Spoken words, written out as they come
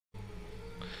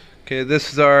Okay,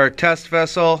 this is our test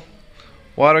vessel.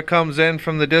 Water comes in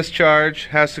from the discharge,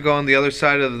 has to go on the other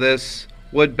side of this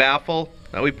wood baffle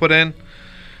that we put in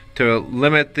to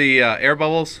limit the air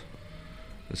bubbles.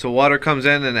 So water comes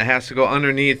in and it has to go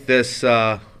underneath this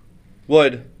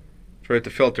wood for it to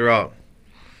filter out.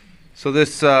 So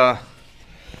this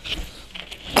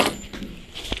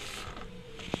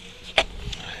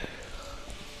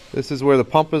this is where the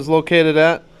pump is located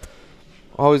at.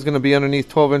 Always going to be underneath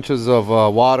 12 inches of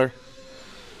water.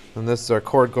 And this is our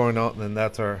cord going out, and then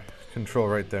that's our control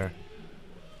right there.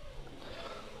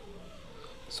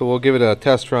 So we'll give it a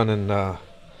test run and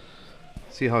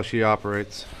see how she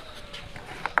operates.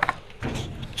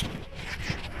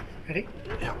 Ready?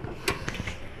 Yeah.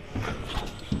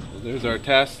 So there's our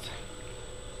test.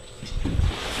 The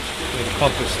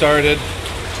pump is started.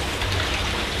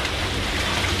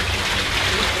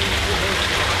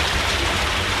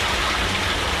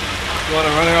 You want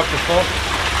to run her up to full?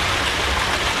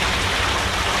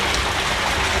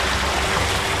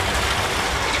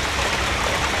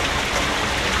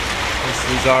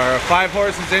 These are 5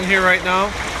 horses in here right now.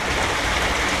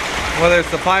 Whether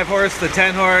it's the 5 horse, the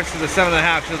 10 horse, or the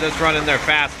 7.5, she'll just run in there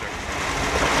faster.